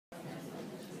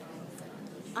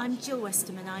I'm Jill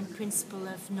Westerman. I'm principal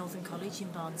of Northern College in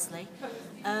Barnsley.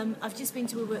 I've just been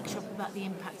to a workshop about the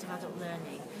impact of adult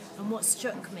learning, and what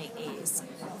struck me is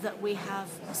that we have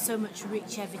so much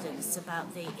rich evidence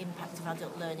about the impact of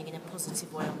adult learning in a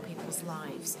positive way on people's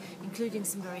lives, including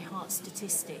some very hard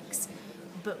statistics.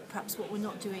 But perhaps what we're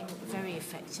not doing very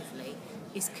effectively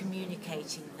is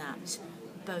communicating that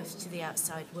both to the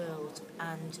outside world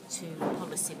and to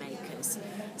policymakers.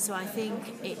 So I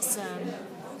think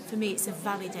for me, it's a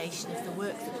validation of the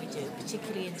work that we do,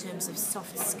 particularly in terms of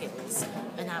soft skills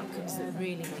and outcomes that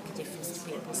really make a difference to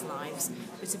people's lives.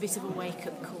 But it's a bit of a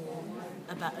wake-up call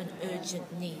about an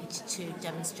urgent need to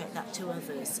demonstrate that to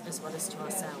others as well as to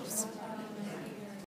ourselves.